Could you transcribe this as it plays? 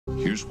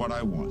Here's what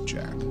I want,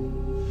 Jack.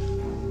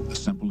 A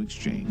simple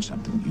exchange,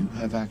 something you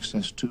have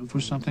access to for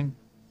something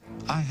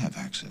I have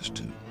access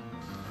to.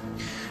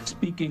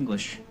 Speak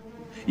English.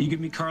 You give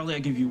me Carly, I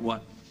give you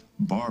what?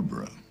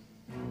 Barbara.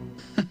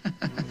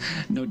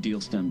 No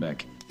deal,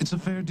 Stenbeck. It's a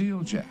fair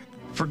deal, Jack.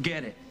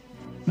 Forget it.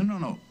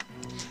 No.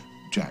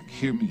 Jack,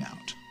 hear me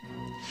out.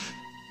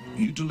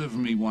 You deliver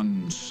me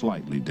one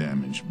slightly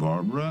damaged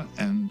Barbara,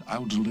 and I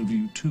will deliver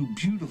you two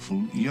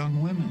beautiful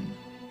young women.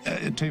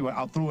 Tell you what,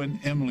 I'll throw in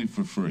Emily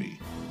for free,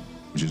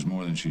 which is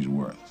more than she's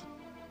worth.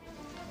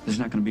 There's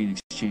not going to be an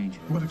exchange.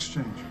 What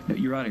exchange? No,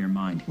 you're out of your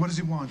mind. What does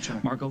he want,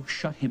 Jack? Margot,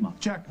 shut him up.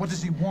 Jack, what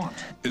does he want?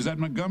 Is that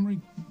Montgomery?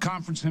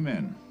 Conference him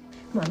in.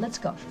 Come on, let's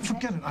go.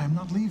 Forget it. I am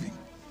not leaving.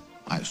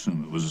 I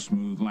assume it was a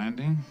smooth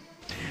landing.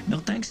 No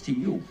thanks to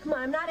you. Come on,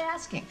 I'm not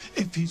asking.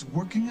 If he's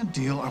working a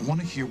deal, I want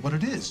to hear what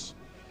it is.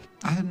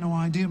 I had no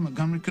idea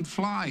Montgomery could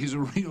fly. He's a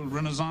real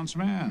Renaissance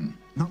man.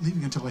 Not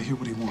leaving until I hear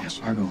what he wants.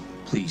 Margot,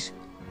 please.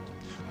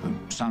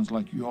 Sounds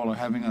like you all are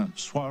having a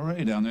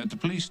soiree down there at the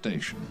police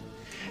station.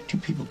 2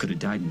 people could have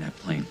died in that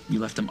plane. You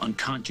left them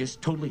unconscious,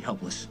 totally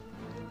helpless.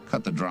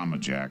 Cut the drama,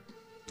 Jack.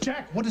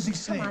 Jack, what does he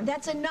say? Come on,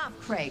 that's enough,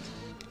 Craig.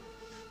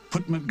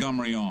 Put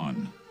Montgomery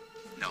on.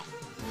 No.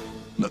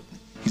 Look,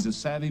 he's a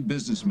savvy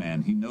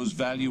businessman. He knows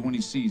value when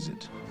he sees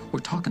it. We're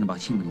talking about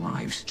human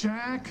lives.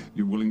 Jack?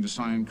 You're willing to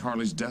sign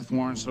Carly's death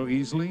warrant so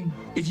easily?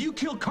 If you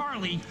kill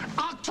Carly,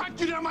 I'll track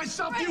you down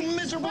myself, you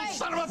miserable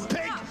son of a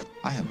pig!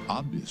 I have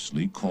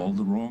obviously called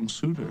the wrong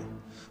suitor.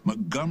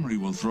 Montgomery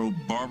will throw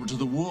Barbara to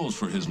the wolves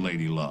for his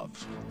lady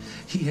love.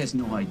 he has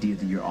no idea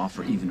that your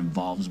offer even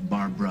involves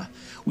Barbara.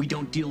 We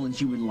don't deal in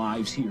human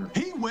lives here.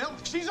 He will.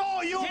 She's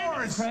all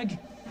yours. Damn it, Craig.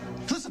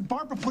 Listen,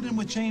 Barbara put in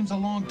with James a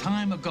long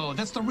time ago.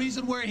 That's the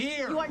reason we're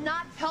here. You are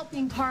not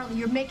helping Carly.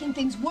 You're making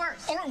things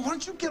worse. All right, why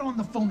don't you get on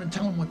the phone and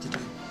tell him what to do?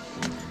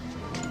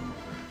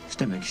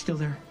 Stenbeck, you still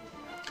there?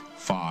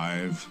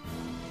 5.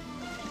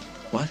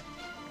 What?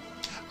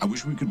 I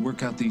wish we could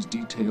work out these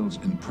details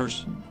in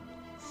person.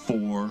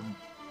 4.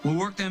 We'll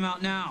work them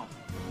out now.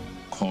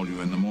 Call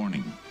you in the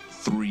morning.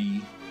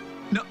 3.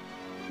 No.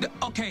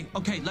 Okay.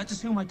 Let's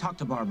assume I talked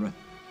to Barbara.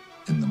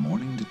 In the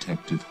morning,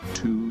 Detective.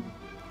 2.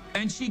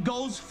 And she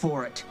goes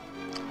for it.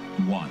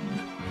 1.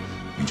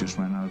 We just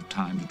ran out of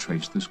time to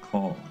trace this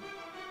call.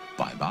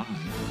 Bye-bye.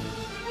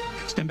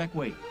 Stenbeck,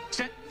 wait.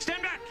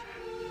 Stenbeck!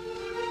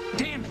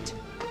 Damn it!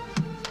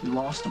 We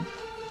lost him.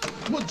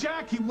 Well,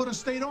 Jack, he would have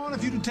stayed on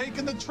if you'd have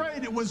taken the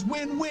trade. It was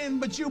win-win,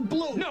 but you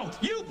blew. No,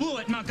 you blew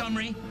it,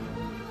 Montgomery.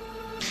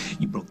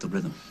 You broke the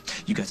rhythm.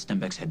 You got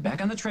Stenbeck's head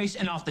back on the trace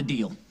and off the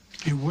deal.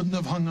 He wouldn't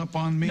have hung up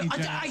on me, No,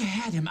 Jack. I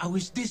had him. I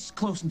was this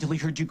close until he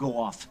heard you go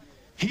off.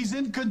 He's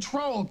in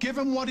control. Give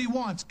him what he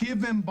wants.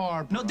 Give him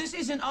Barbara. No, this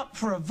isn't up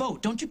for a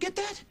vote. Don't you get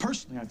that?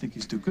 Personally, I think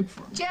he's too good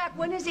for him. Jack,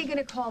 when is he going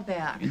to call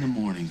back? In the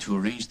morning to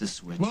arrange the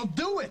switch. Well,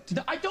 do it.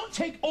 I don't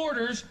take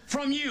orders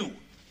from you.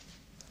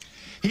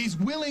 He's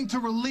willing to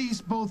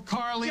release both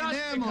Carly Just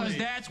and Emily. because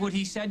that's what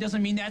he said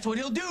doesn't mean that's what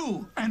he'll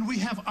do. And we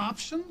have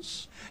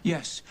options?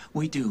 Yes,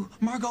 we do.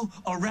 Margot,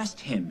 arrest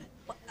him.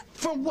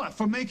 For what?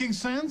 For making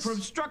sense? For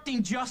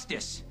obstructing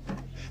justice.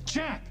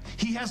 Jack,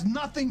 he has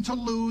nothing to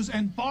lose,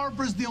 and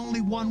Barbara's the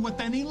only one with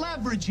any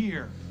leverage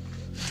here.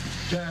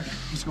 Jack,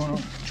 what's going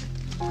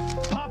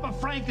on? Papa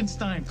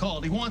Frankenstein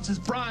called. He wants his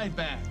bride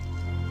back.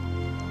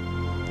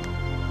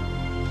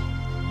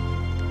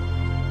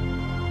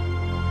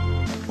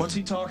 What's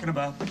he talking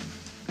about?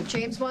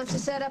 James wants to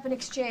set up an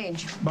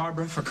exchange.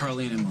 Barbara for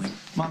Carly and Emily.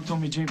 Mom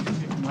told me James was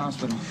from the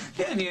hospital.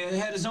 Yeah, and he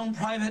had his own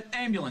private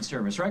ambulance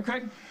service, right,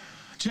 Craig?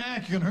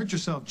 Jack, you're gonna hurt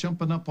yourself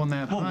jumping up on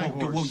that high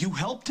horse. Whoa, you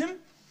helped him?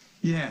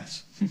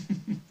 Yes.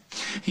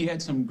 He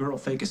had some girl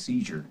fake a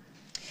seizure.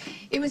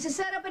 It was to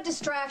set up a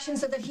distraction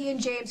so that he and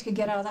James could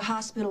get out of the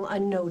hospital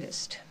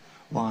unnoticed.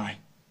 Why?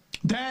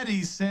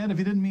 Daddy said if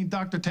he didn't meet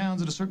Dr.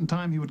 Towns at a certain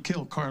time, he would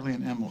kill Carly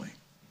and Emily.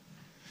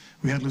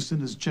 We had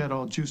Lucinda's jet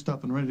all juiced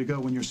up and ready to go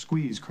when your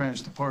squeeze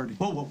crashed the party.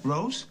 Whoa,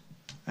 Rose?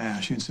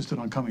 She insisted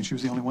on coming. She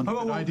was the only one that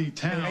could ID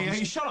Towns.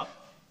 Hey, shut up.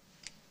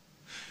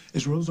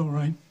 Is Rose all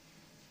right?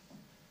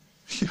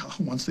 Yeah,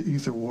 once the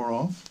ether wore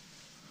off.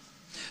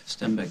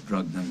 Stenbeck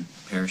drugged them,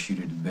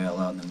 parachuted to bail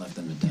out, and then left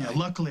them to die. Yeah,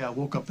 luckily I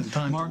woke up in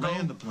time Margot? to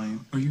land the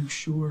plane. Are you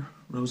sure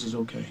Rose is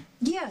okay?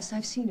 Yes,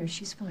 I've seen her.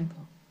 She's fine,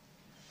 Paul.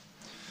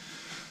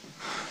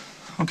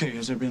 Okay,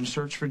 has there been a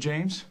search for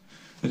James?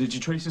 Did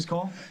you trace his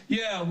call?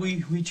 Yeah,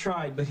 we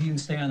tried, but he didn't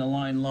stay on the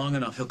line long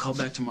enough. He'll call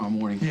back tomorrow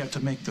morning. Yeah, to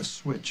make the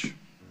switch.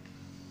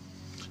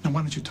 Now,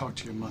 why don't you talk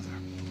to your mother?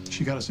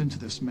 She got us into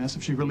this mess.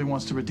 If she really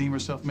wants to redeem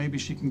herself, maybe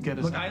she can get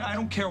us Look, out. I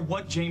don't care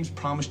what James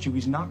promised you.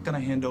 He's not going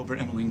to hand over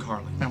Emily and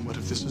Carly. And what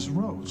if this is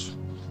Rose?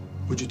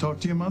 Would you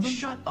talk to your mother?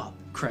 Shut up,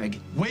 Craig.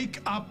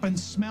 Wake up and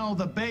smell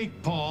the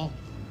bake, Paul.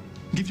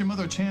 Give your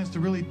mother a chance to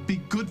really be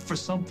good for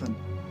something.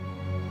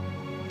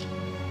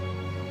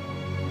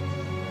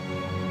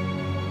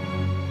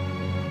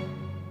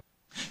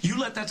 You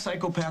let that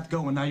psychopath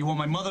go, and now you want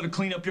my mother to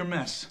clean up your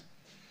mess.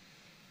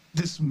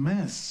 This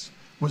mess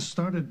was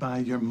started by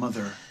your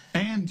mother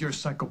and your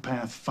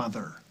psychopath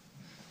father.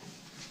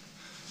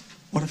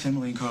 What if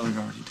Emily and Carly are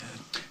already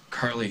dead?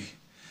 Carly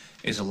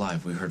is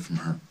alive. We heard from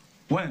her.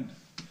 When?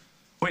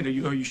 Wait, are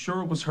you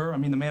sure it was her? I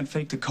mean, the man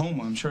faked a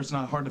coma. I'm sure it's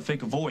not hard to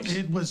fake a voice.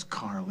 It was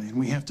Carly, and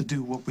we have to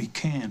do what we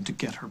can to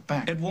get her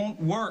back. It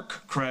won't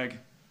work, Craig.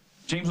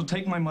 James will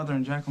take my mother,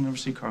 and Jack will never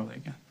see Carly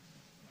again.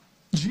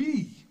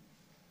 Gee,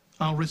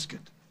 I'll risk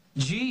it.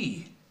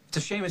 Gee, it's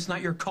a shame it's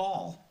not your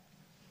call.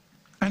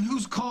 And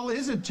whose call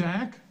is it,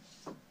 Jack?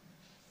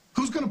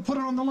 Who's going to put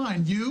it on the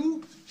line?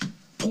 You?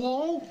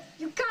 Paul?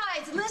 You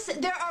guys,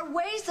 listen, there are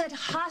ways that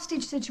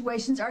hostage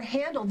situations are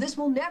handled. This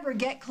will never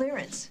get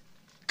clearance.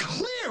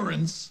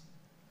 Clearance?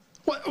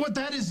 What,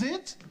 that is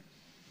it?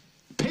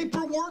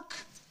 Paperwork?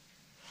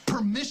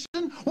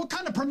 Permission? What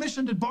kind of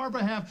permission did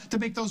Barbara have to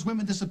make those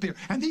women disappear?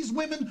 And these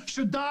women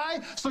should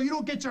die so you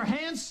don't get your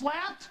hands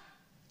slapped?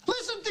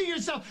 Listen to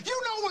yourself.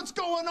 You know what's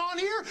going on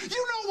here.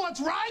 You know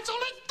what's right, so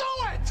let's do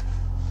it!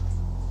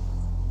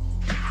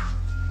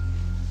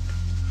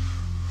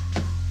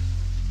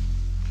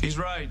 He's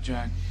right,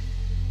 Jack.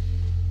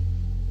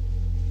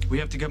 We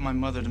have to get my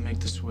mother to make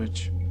the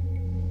switch.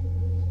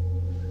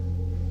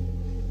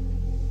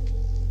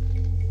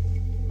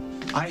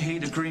 I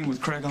hate agreeing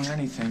with Craig on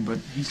anything, but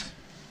he's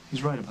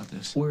right about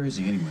this. Where is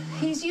he anyway, Ron?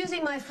 He's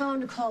using my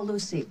phone to call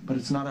Lucy. But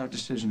it's not our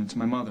decision, it's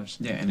my mother's.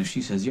 Yeah, and if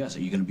she says yes,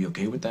 are you going to be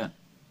okay with that?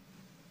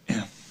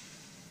 Yeah.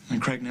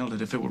 And Craig nailed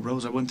it. If it were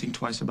Rose, I wouldn't think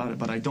twice about it,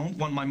 but I don't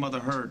want my mother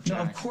hurt, Jack.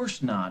 No, of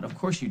course not. Of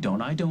course you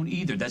don't. I don't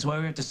either. That's why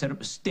we have to set up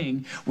a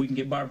sting. We can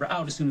get Barbara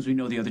out as soon as we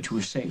know the other two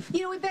are safe.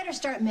 You know, we better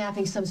start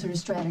mapping some sort of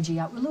strategy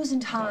out. We're losing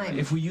time.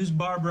 If we use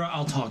Barbara,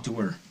 I'll talk to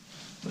her.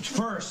 But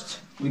first,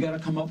 we got to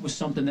come up with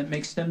something that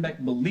makes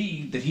Stenbeck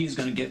believe that he is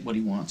going to get what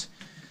he wants.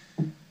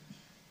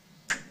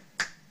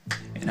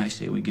 And I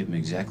say we give him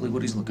exactly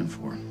what he's looking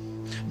for.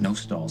 No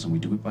stalls, and we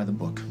do it by the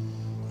book.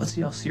 Let's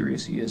see how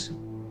serious he is.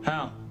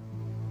 How?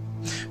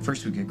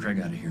 First, we get Craig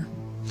out of here.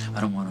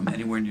 I don't want him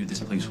anywhere near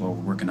this place while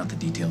we're working out the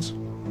details.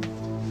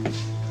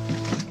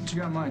 What you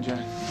got in mind,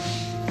 Jack?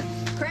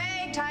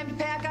 Craig, time to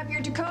pack up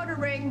your decoder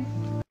ring.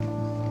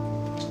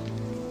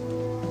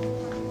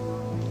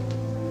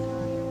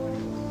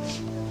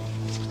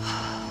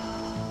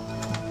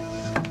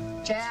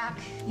 Jack,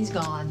 he's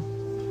gone.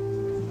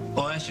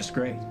 Oh, that's just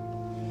great.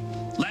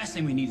 Last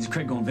thing we need is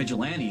Craig going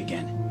vigilante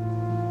again.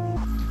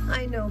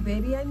 I know,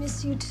 baby, I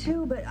miss you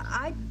too, but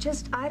I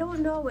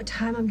don't know what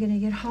time I'm gonna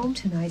get home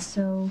tonight,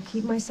 so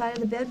keep my side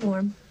of the bed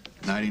warm.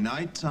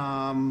 Nighty-night,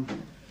 Tom.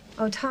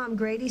 Oh, Tom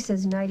Grady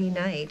says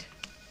nighty-night.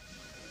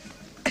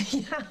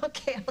 Yeah,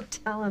 okay, I'll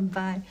tell him,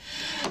 bye.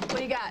 What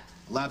do you got?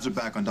 Labs are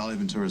back on Dolly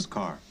Ventura's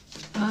car.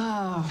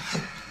 Oh.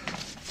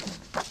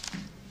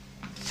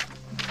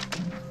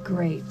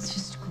 Great, it's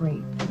just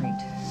great.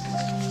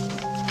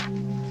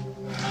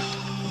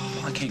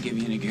 I can't give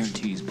you any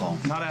guarantees, Paul.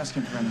 Not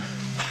asking for any.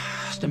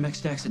 Stenbeck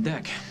stacks the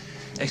deck.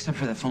 Except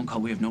for that phone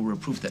call, we have no real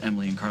proof that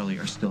Emily and Carly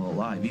are still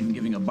alive. Even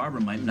giving up Barbara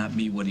might not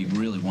be what he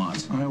really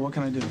wants. All right, what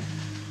can I do?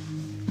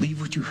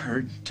 Leave what you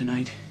heard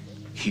tonight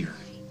here.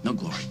 No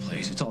glory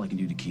plays. It's all I can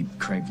do to keep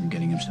Craig from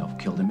getting himself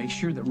killed. And make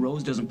sure that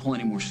Rose doesn't pull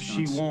any more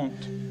stunts. She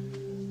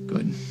won't.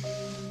 Good.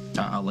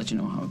 I'll let you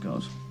know how it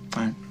goes.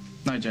 All right.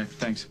 Night, Jack.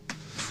 Thanks.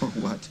 For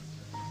what?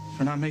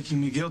 For not making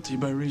me guilty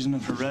by reason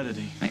of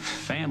heredity. Hey,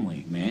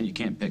 family, man. You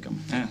can't pick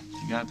them. Yeah,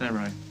 you got that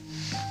right.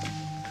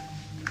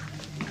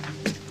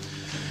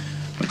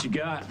 What you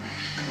got?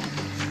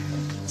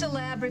 It's a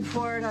lab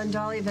report on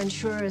Dolly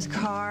Ventura's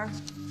car.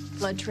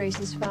 Blood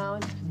traces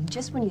found.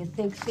 Just when you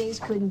think things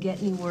couldn't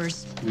get any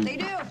worse, they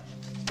do.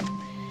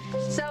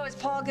 So is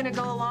Paul gonna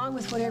go along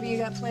with whatever you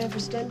got planned for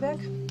Stenbeck?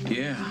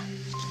 Yeah.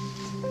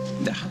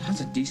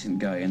 How's a decent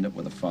guy end up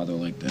with a father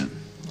like that?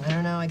 I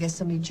don't know. I guess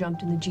somebody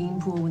jumped in the gene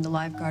pool when the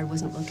lifeguard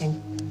wasn't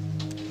looking.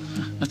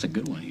 That's a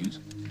good one, Hughes.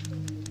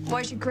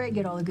 Why should Craig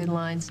get all the good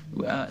lines?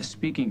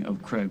 Speaking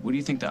of Craig, what do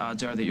you think the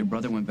odds are that your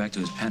brother went back to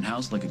his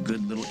penthouse like a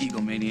good little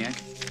egomaniac?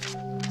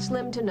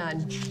 Slim to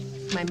none.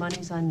 My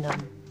money's on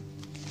none.